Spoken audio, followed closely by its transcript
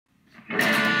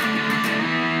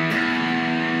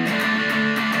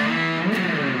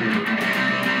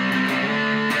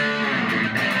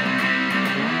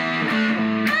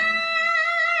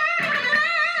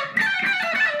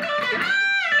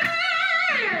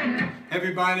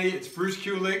everybody, it's Bruce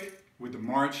Kulick with the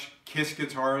March Kiss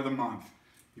Guitar of the Month.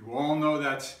 You all know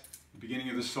that's the beginning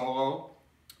of the solo,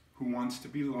 Who Wants to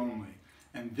Be Lonely?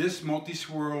 And this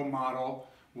multi-swirl model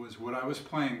was what I was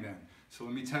playing then. So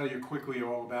let me tell you quickly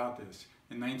all about this.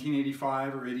 In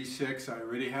 1985 or 86, I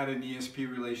already had an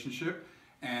ESP relationship,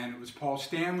 and it was Paul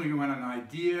Stanley who had an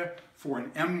idea for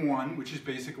an M-1, which is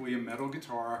basically a metal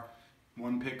guitar,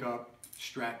 one pickup,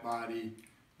 Strat body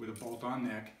with a bolt-on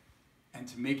neck, and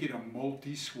to make it a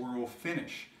multi-swirl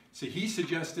finish. So he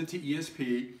suggested to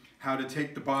ESP how to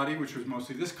take the body, which was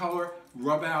mostly this color,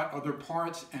 rub out other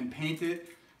parts and paint it.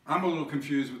 I'm a little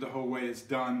confused with the whole way it's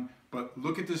done, but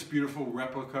look at this beautiful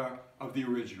replica of the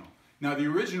original. Now the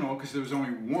original, because there was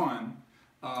only one,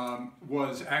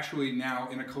 was actually now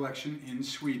in a collection in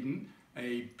Sweden.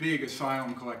 A big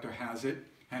Asylum collector has it.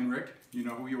 Henrik, you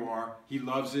know who you are. He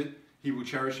loves it. He will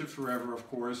cherish it forever, of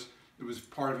course. It was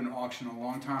part of an auction a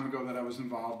long time ago that I was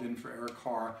involved in for Eric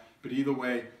Carr. But either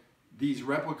way, these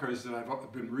replicas that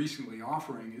I've been recently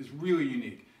offering is really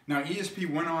unique. Now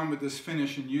ESP went on with this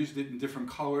finish and used it in different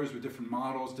colors with different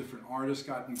models, different artists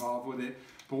got involved with it.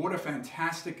 But what a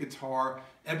fantastic guitar,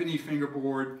 ebony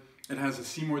fingerboard. It has a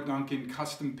Seymour Duncan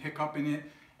custom pickup in it.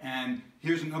 And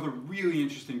here's another really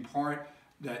interesting part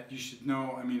that you should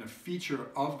know. I mean, a feature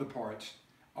of the parts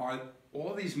are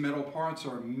all these metal parts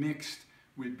are mixed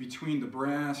with between the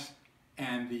brass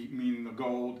and meaning the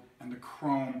gold and the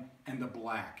chrome and the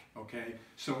black, okay?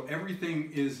 So everything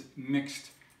is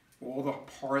mixed, all the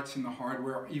parts and the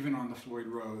hardware, even on the Floyd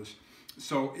Rose.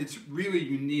 So it's really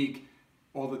unique,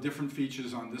 all the different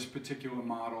features on this particular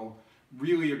model.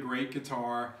 Really a great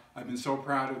guitar. I've been so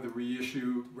proud of the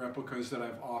reissue replicas that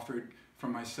I've offered for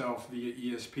myself via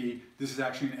ESP. This is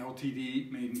actually an LTD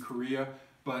made in Korea,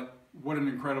 but what an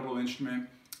incredible instrument.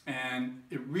 And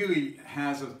it really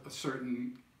has a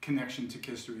certain connection to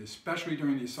history, especially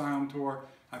during the Asylum tour.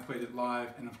 I played it live,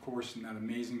 and of course in that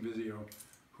amazing video,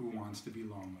 Who Wants to Be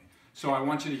Lonely? So I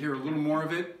want you to hear a little more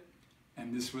of it,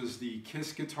 and this was the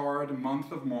Kiss Guitar of the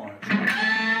month of March.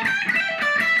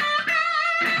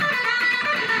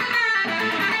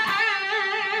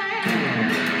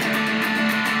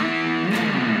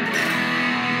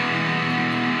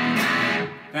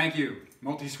 Thank you,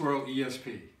 Multi-Swirl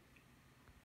ESP.